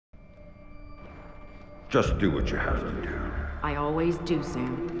Just do what you have to do. I always do,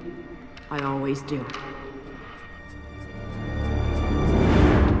 Sam. I always do.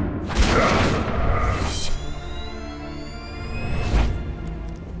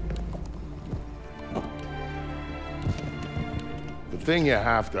 The thing you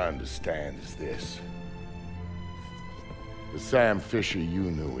have to understand is this. The Sam Fisher you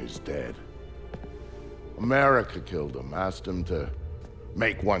knew is dead. America killed him, asked him to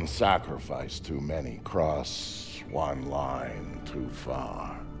make one sacrifice too many, cross one line too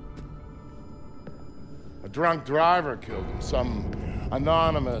far. A drunk driver killed him, some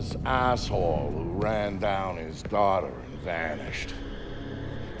anonymous asshole who ran down his daughter and vanished.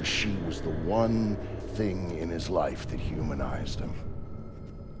 She was the one thing in his life that humanized him.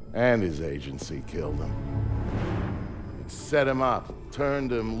 And his agency killed him. It set him up,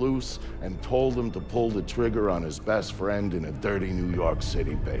 turned him loose, and told him to pull the trigger on his best friend in a dirty New York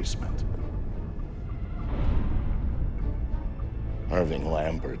City basement. Irving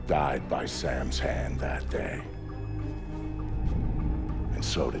Lambert died by Sam's hand that day. And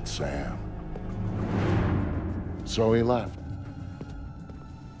so did Sam. So he left.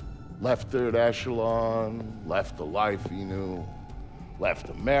 Left Third Echelon, left the life he knew, left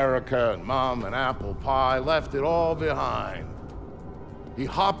America and Mom and apple pie, left it all behind. He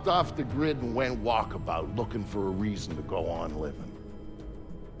hopped off the grid and went walkabout, looking for a reason to go on living.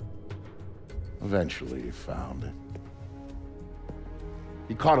 Eventually, he found it.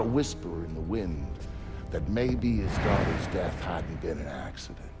 He caught a whisper in the wind that maybe his daughter's death hadn't been an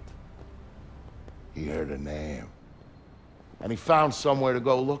accident. He heard a name. And he found somewhere to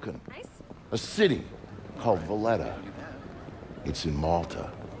go looking. Nice. A city called Valletta. It's in Malta.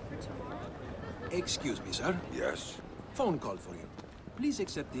 Excuse me, sir. Yes? Phone call for you. Please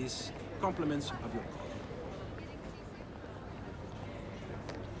accept these compliments of your call.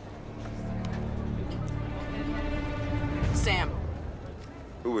 Sam.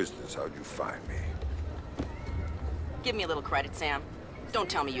 Who is this? How'd you find me? Give me a little credit, Sam. Don't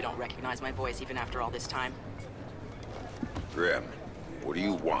tell me you don't recognize my voice even after all this time. Grim, what do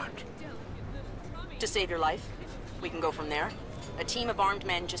you want? To save your life. We can go from there. A team of armed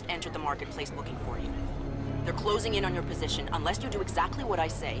men just entered the marketplace looking for you. They're closing in on your position. Unless you do exactly what I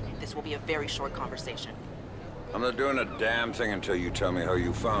say, this will be a very short conversation. I'm not doing a damn thing until you tell me how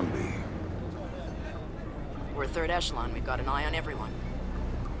you found me. We're Third Echelon. We've got an eye on everyone.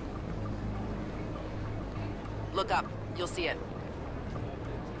 Look up. You'll see it.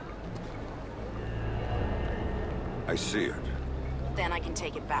 I see it. Then I can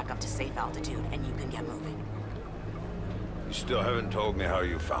take it back up to safe altitude, and you can get moving. You still haven't told me how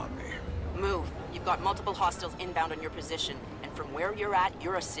you found me. Move. You've got multiple hostiles inbound on your position, and from where you're at,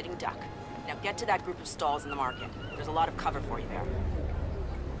 you're a sitting duck. Now get to that group of stalls in the market. There's a lot of cover for you there.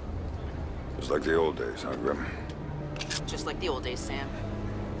 It's like the old days, huh, Grim? Just like the old days, Sam.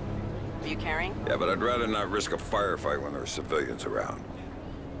 Are you carrying? Yeah, but I'd rather not risk a firefight when there are civilians around.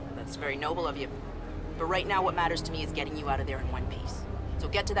 That's very noble of you. But right now, what matters to me is getting you out of there in one piece. So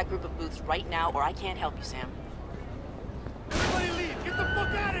get to that group of booths right now, or I can't help you, Sam. Everybody leave! Get the fuck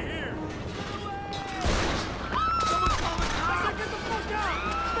out of here! Someone's coming! I said get the fuck out!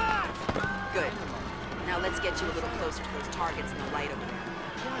 Fast! Good. Now let's get you a little closer to those targets in the light over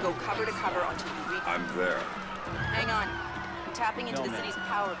there. Go cover to cover until you reach... I'm there. Hang on. I'm tapping into the city's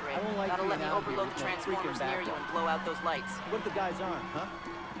power grid. That'll let me overload the transformers near you and blow out those lights. What if the guys aren't, huh?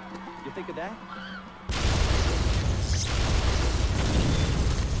 You think of that?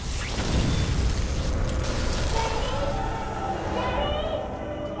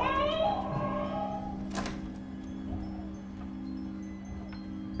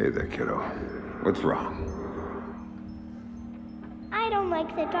 Hey there, kiddo. What's wrong? I don't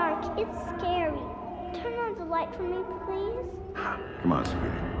like the dark. It's scary. Turn on the light for me, please. Come on, sweetie.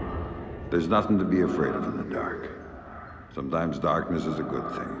 There's nothing to be afraid of in the dark. Sometimes darkness is a good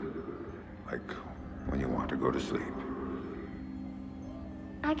thing. Like when you want to go to sleep.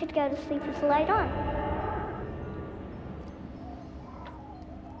 I could go to sleep with the light on.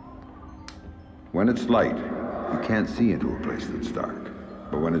 When it's light, you can't see into a place that's dark.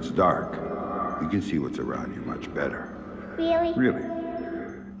 But when it's dark, you can see what's around you much better. Really? Really.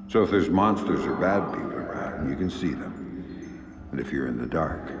 So if there's monsters or bad people around, you can see them. And if you're in the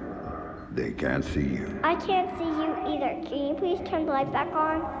dark, they can't see you. I can't see you either. Can you please turn the light back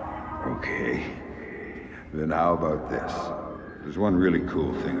on? Okay. Then how about this? There's one really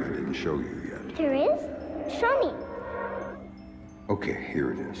cool thing I didn't show you yet. There is? Show me. Okay,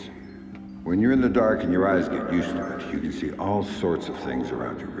 here it is. When you're in the dark and your eyes get used to it, you can see all sorts of things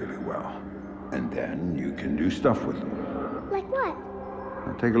around you really well. And then you can do stuff with them. Like what?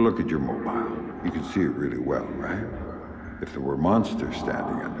 Now take a look at your mobile. You can see it really well, right? If there were monsters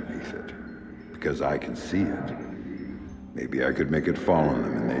standing underneath it, because I can see it, maybe I could make it fall on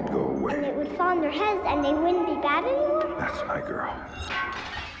them and they'd go away. And it would fall on their heads and they wouldn't be bad anymore? That's my girl.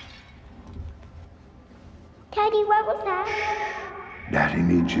 Daddy, what was that? Daddy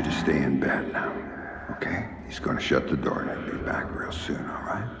needs you to stay in bed now, okay? He's gonna shut the door and I'll be back real soon, all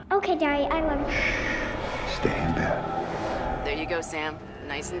right? Okay, Daddy, I love you. Stay in bed. There you go, Sam.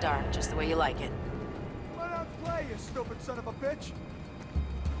 Nice and dark, just the way you like it. Why not play, you stupid son of a bitch?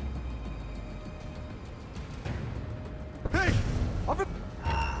 Hey! I've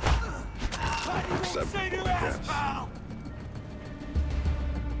Acceptable, yes.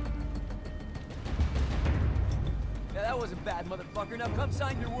 Yeah, that wasn't bad, motherfucker. Now come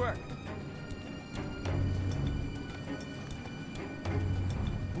sign your work.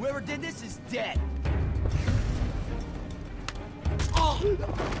 Whoever did this is dead.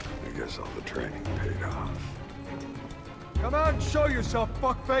 I guess all the training paid off. Come out and show yourself,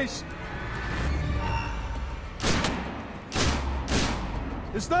 fuckface!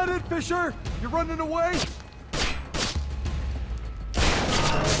 Is that it, Fisher? You're running away?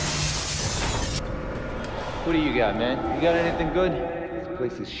 What do you got, man? You got anything good? This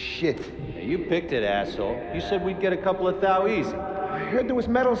place is shit. Yeah, you picked it, asshole. You said we'd get a couple of thou easy. I heard there was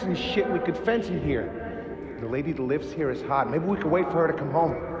metals and shit we could fence in here. The lady that lives here is hot. Maybe we could wait for her to come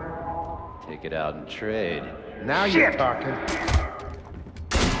home. Take it out and trade. Now you're talking.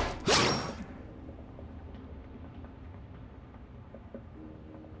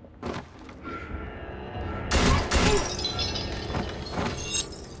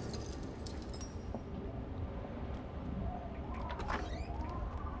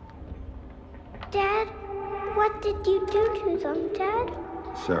 Dad, what did you do to them, Dad?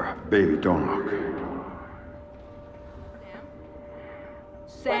 Sarah, baby, don't look.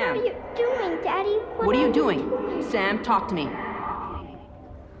 What are Sam, you doing, Daddy? what are you doing? Sam, talk to me.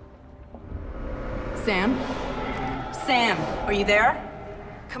 Sam? Sam, are you there?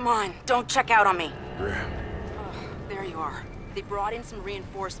 Come on, don't check out on me. Graham. There you are. They brought in some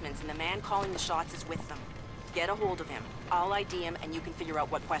reinforcements, and the man calling the shots is with them. Get a hold of him. I'll ID him, and you can figure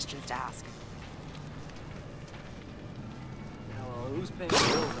out what questions to ask. Well, who's paying the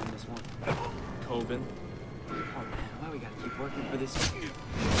bills on this one? Coben. Oh man, why we gotta keep working for this?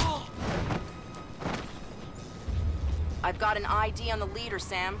 I've got an ID on the leader,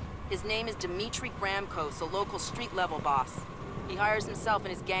 Sam. His name is Dimitri Gramkos, a local street-level boss. He hires himself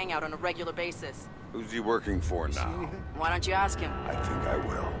and his gang out on a regular basis. Who's he working for now? Why don't you ask him? I think I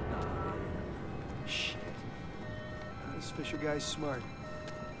will. Shit. This Fisher guy's smart.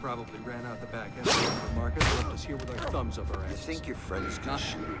 Probably ran out the back end of the market and left us here with our thumbs up our You asses. think your friends can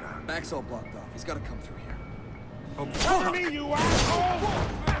shoot it out? Back's all blocked off. He's gotta come through here. Follow me, you asshole!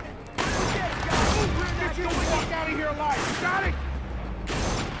 Get you the fuck out of here alive! You got it?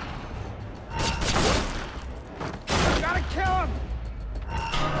 Gotta kill him!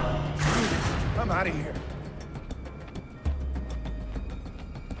 I'm out of here.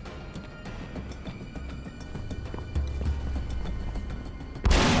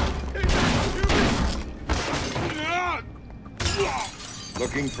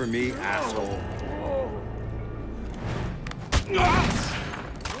 Looking for me, asshole?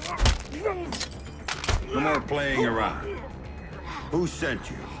 No more playing around. Who sent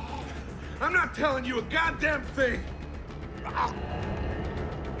you? I'm not telling you a goddamn thing!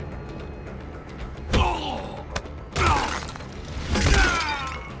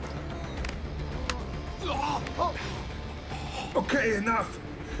 Okay, enough.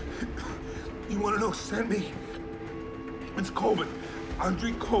 You want to know who sent me? It's Coben.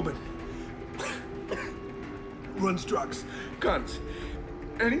 Andre Coben. Runs drugs, guns,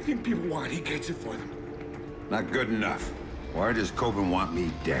 anything people want, he gets it for them. Not good enough. Why does Coben want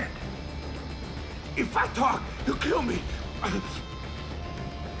me dead? If I talk, he'll kill me.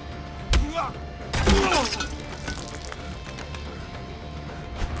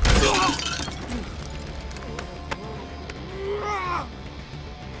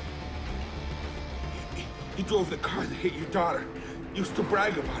 He drove the car that hit your daughter. Used to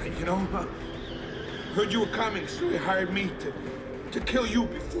brag about it, you know? Heard you were coming, so he hired me to kill you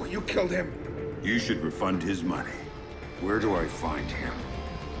before you killed him. You should refund his money. Where do I find him?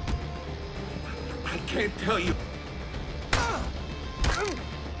 I can't tell you.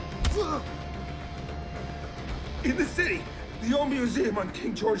 In the city, the old museum on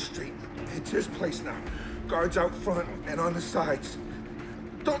King George Street. It's his place now. Guards out front and on the sides.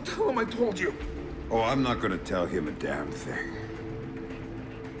 Don't tell him I told you. Oh, I'm not gonna tell him a damn thing.